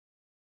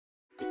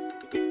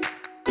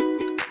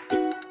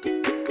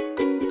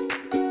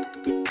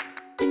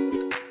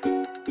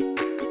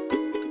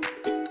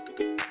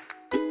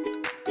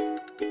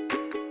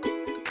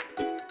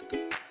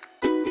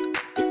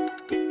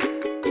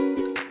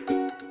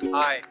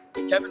Hi,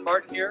 Kevin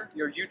Martin here,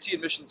 your UT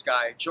admissions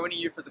guy, joining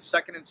you for the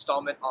second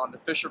installment on the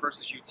Fisher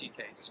versus UT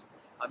case.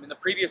 In the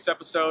previous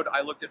episode,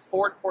 I looked at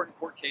 4 important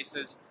court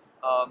cases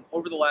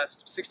over the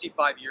last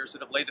 65 years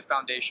that have laid the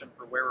foundation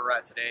for where we're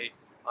at today.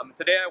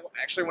 Today I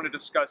actually want to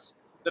discuss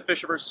the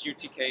Fisher versus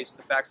UT case,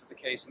 the facts of the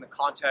case, and the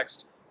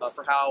context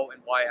for how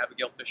and why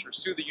Abigail Fisher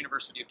sued the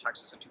University of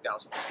Texas in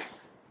 2008.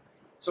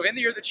 So in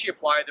the year that she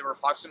applied, there were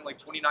approximately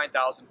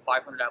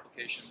 29,500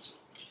 applications.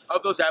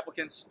 Of those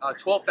applicants,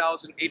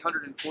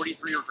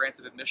 12,843 were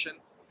granted admission.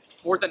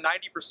 More than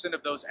 90%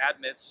 of those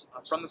admits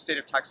from the state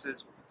of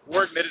Texas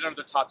were admitted under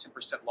the top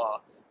 10%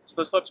 law.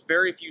 So this left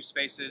very few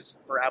spaces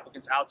for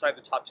applicants outside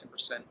the top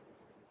 10%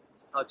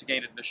 to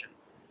gain admission.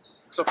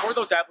 So for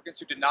those applicants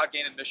who did not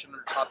gain admission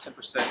under the top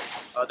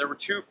 10%, there were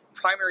 2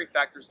 primary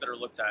factors that are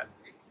looked at.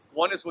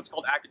 One is what's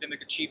called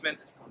academic achievement.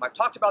 I've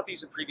talked about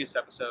these in previous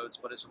episodes,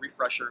 but as a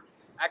refresher,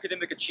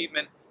 academic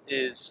achievement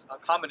is a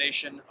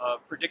combination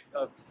of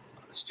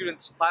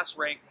students' class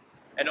rank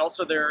and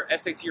also their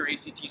SAT or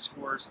ACT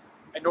scores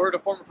in order to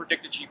form a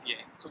predicted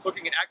GPA. So it's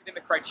looking at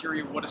academic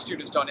criteria, what a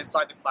student has done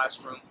inside the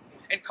classroom,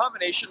 in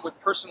combination with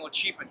personal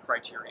achievement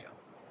criteria.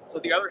 So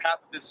the other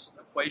half of this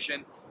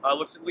equation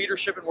looks at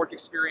leadership and work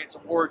experience,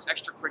 awards,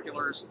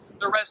 extracurriculars,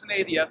 the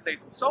resume, the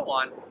essays, and so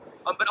on.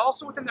 But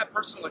also within that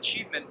personal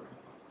achievement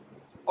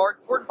are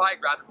important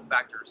biographical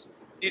factors.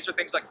 These are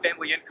things like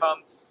family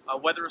income,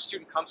 whether a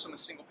student comes from a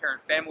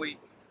single-parent family,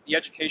 the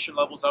education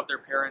levels of their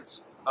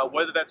parents,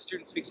 whether that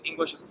student speaks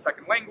English as a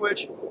second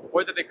language,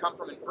 whether they come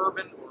from an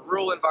urban or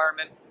rural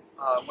environment,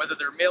 whether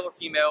they're male or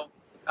female,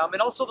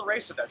 and also the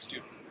race of that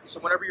student. So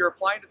whenever you're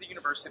applying to the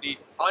university,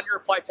 on your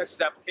Apply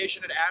Texas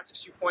application, it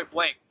asks you point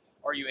blank,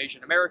 are you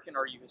Asian American,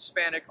 are you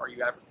Hispanic, are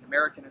you African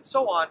American, and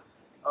so on.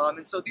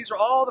 And so these are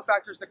all the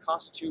factors that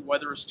constitute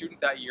whether a student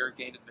that year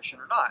gained admission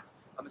or not.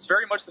 It's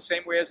very much the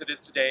same way as it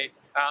is today,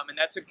 and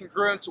that's in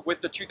congruence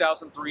with the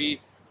 2003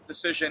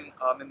 decision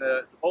in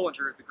the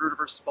Grutter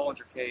versus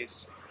Bollinger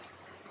case.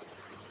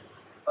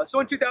 So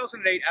in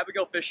 2008,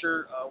 Abigail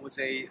Fisher was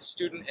a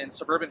student in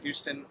suburban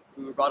Houston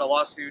who brought a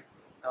lawsuit,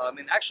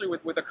 and actually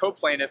with a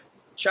co-plaintiff,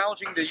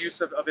 challenging the use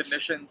of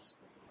admissions,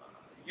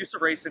 use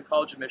of race in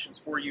college admissions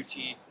for UT.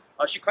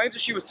 She claims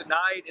that she was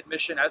denied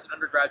admission as an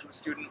undergraduate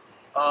student,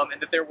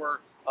 and that there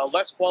were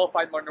less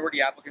qualified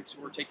minority applicants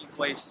who were taking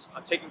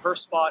her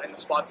spot in the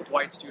spots of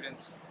white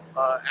students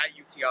at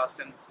UT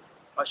Austin.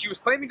 She was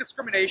claiming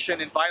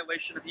discrimination in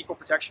violation of Equal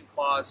Protection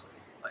Clause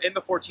in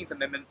the 14th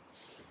Amendment.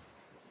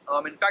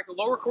 In fact, the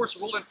lower courts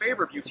ruled in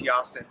favor of UT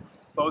Austin,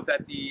 both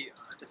at the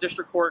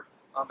district court,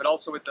 but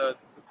also at the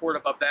court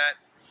above that,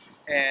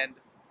 and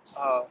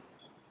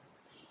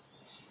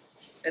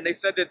they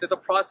said that the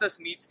process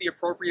meets the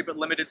appropriate but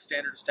limited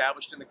standard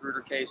established in the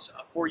Grutter case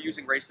for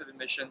using race at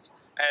admissions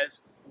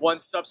as one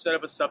subset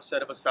of a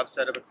subset of a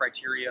subset of a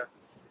criteria.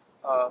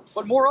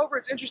 But moreover,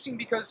 it's interesting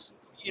because,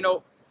 you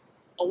know,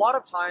 a lot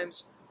of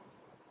times,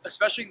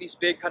 especially in these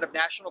big kind of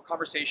national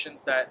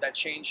conversations that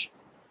change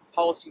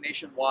policy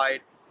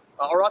nationwide,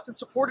 are often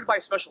supported by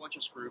special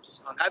interest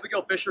groups.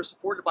 Abigail Fisher is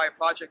supported by a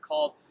project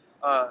called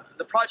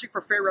the Project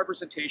for Fair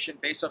Representation,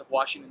 based out of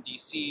Washington,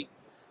 D.C.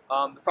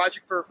 The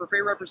Project for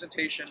Fair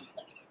Representation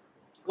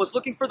was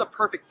looking for the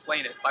perfect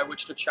plaintiff by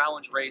which to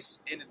challenge race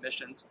in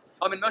admissions,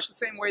 in much the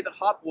same way that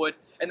Hopwood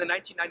in the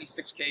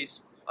 1996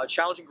 case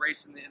challenging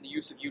race in the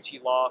use of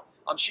UT law.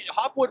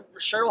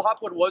 Cheryl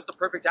Hopwood was the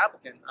perfect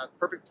applicant,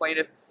 perfect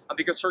plaintiff,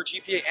 because her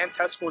GPA and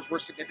test scores were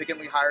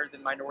significantly higher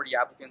than minority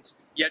applicants,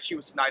 yet she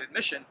was denied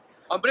admission.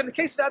 But in the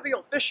case of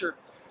Abigail Fisher,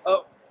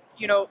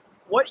 you know,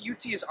 what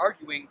UT is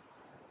arguing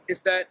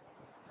is that,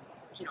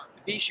 you know,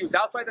 she was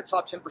outside the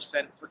top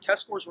 10%, her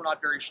test scores were not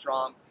very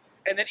strong,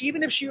 and that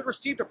even if she had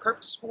received a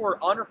perfect score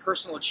on her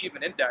personal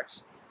achievement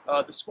index,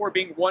 the score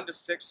being 1 to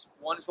 6,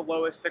 1 is the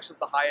lowest, 6 is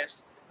the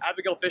highest,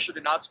 Abigail Fisher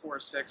did not score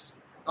a 6,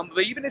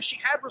 but even if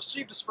she had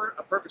received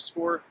a perfect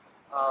score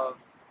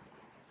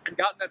and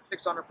gotten that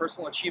 6 on her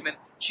personal achievement,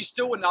 she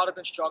still would not have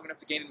been strong enough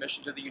to gain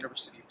admission to the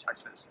University of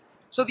Texas.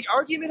 So the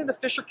argument in the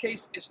Fisher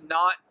case is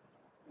not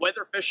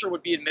whether Fisher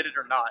would be admitted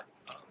or not.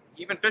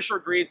 Even Fisher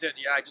agrees that,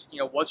 yeah, I just,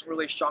 wasn't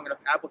really a strong enough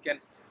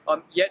applicant,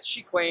 yet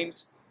she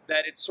claims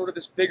that it's sort of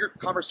this bigger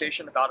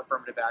conversation about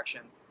affirmative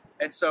action.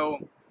 And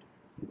so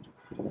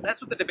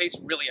that's what the debate's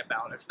really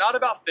about. It's not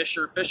about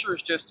Fisher. Fisher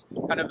is just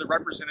kind of the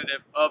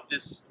representative of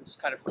this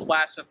kind of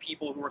class of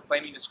people who are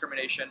claiming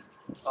discrimination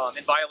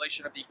in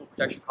violation of the Equal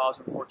Protection Clause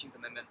in the 14th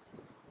Amendment.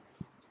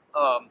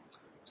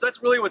 So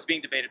that's really what's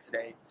being debated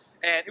today.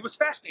 And it was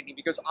fascinating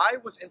because I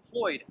was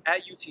employed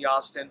at UT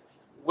Austin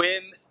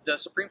when the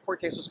Supreme Court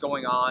case was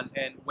going on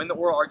and when the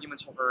oral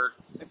arguments were heard,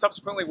 and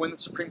subsequently when the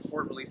Supreme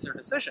Court released their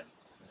decision.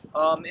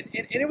 And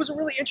it was a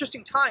really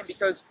interesting time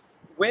because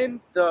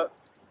when the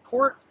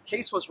court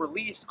case was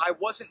released, I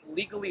wasn't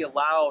legally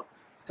allowed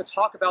to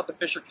talk about the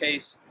Fisher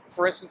case.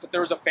 For instance, if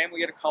there was a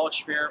family at a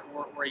college fair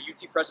or a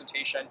UT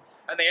presentation,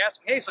 and they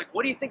asked me, hey, it's like,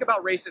 what do you think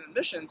about race in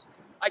admissions?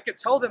 I could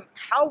tell them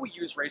how we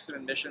use race in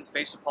admissions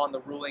based upon the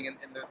ruling in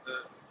the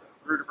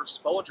Grutter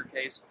versus Bollinger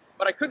case,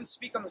 but I couldn't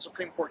speak on the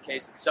Supreme Court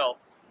case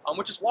itself.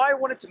 which is why I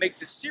wanted to make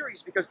this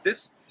series, because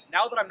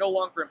now that I'm no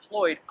longer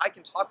employed, I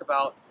can talk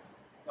about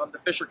the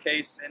Fisher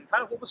case and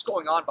kind of what was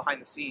going on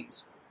behind the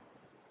scenes.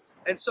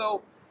 And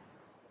so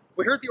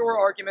we heard the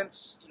oral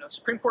arguments.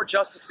 Supreme Court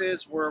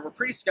justices were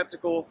pretty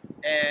skeptical,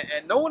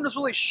 and no one was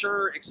really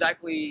sure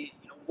exactly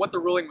what the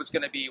ruling was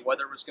going to be,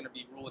 whether it was going to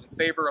be ruled in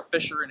favor of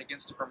Fisher and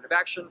against affirmative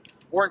action,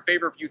 or in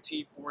favor of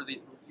UT for the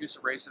use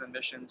of race in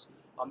admissions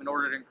in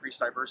order to increase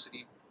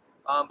diversity.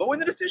 But when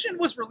the decision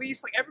was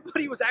released,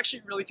 everybody was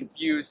actually really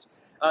confused.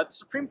 The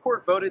Supreme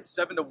Court voted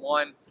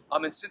 7-1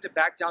 and sent it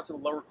back down to the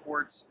lower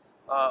courts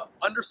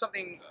under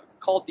something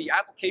called the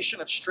application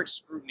of strict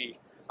scrutiny.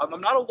 I'm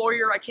not a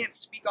lawyer. I can't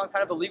speak on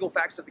kind of the legal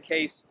facts of the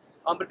case.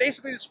 But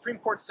basically, the Supreme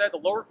Court said the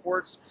lower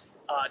courts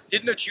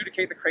didn't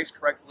adjudicate the case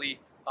correctly,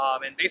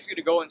 and basically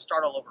to go and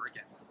start all over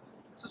again.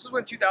 So this is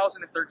when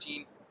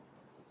 2013.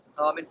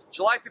 In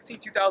July 15,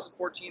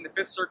 2014, the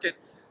Fifth Circuit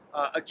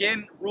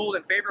again ruled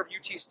in favor of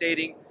UT,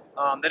 stating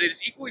that it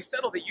is equally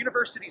settled that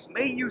universities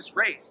may use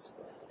race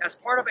as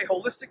part of a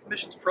holistic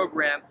admissions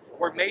program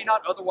or may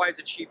not otherwise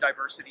achieve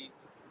diversity.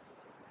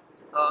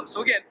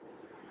 So again,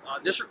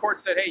 district court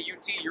said, hey,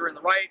 UT, you're in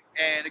the right.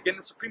 And again,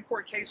 the Supreme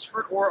Court case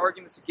heard oral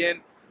arguments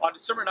again on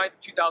December 9th,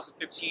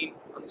 2015.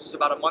 This was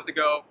about a month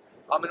ago.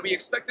 And we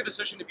expect the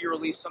decision to be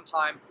released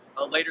sometime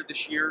later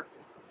this year.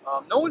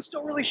 No one's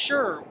still really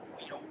sure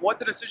what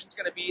the decision's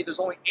going to be. There's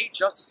only 8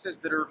 justices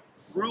that are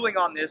ruling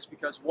on this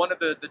because one of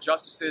the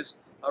justices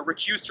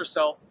recused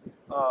herself.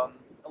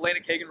 Elena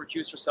Kagan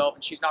recused herself,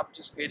 and she's not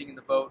participating in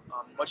the vote,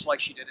 much like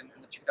she did in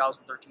the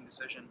 2013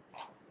 decision.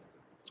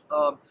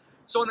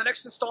 So in the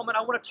next installment,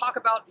 I want to talk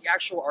about the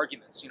actual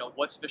arguments.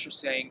 What's Fisher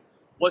saying?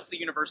 What's the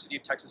University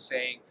of Texas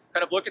saying?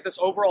 Kind of look at this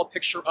overall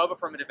picture of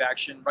affirmative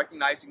action,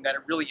 recognizing that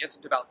it really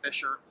isn't about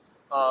Fisher.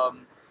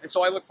 And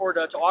so I look forward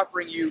to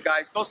offering you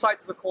guys both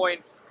sides of the coin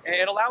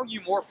and allowing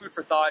you more food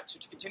for thought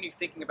to continue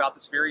thinking about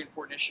this very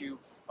important issue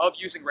of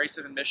using race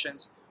in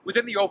admissions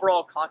within the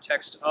overall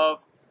context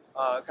of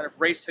kind of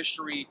race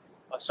history,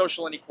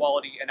 social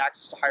inequality, and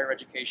access to higher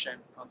education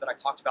that I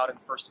talked about in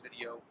the first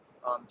video,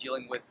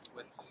 dealing with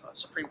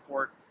Supreme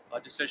Court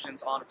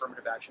decisions on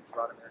affirmative action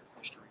throughout American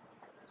history.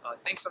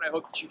 Thanks, and I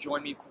hope that you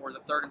join me for the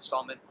 3rd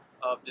installment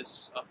of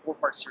this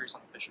 4-part series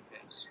on the Fisher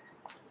case.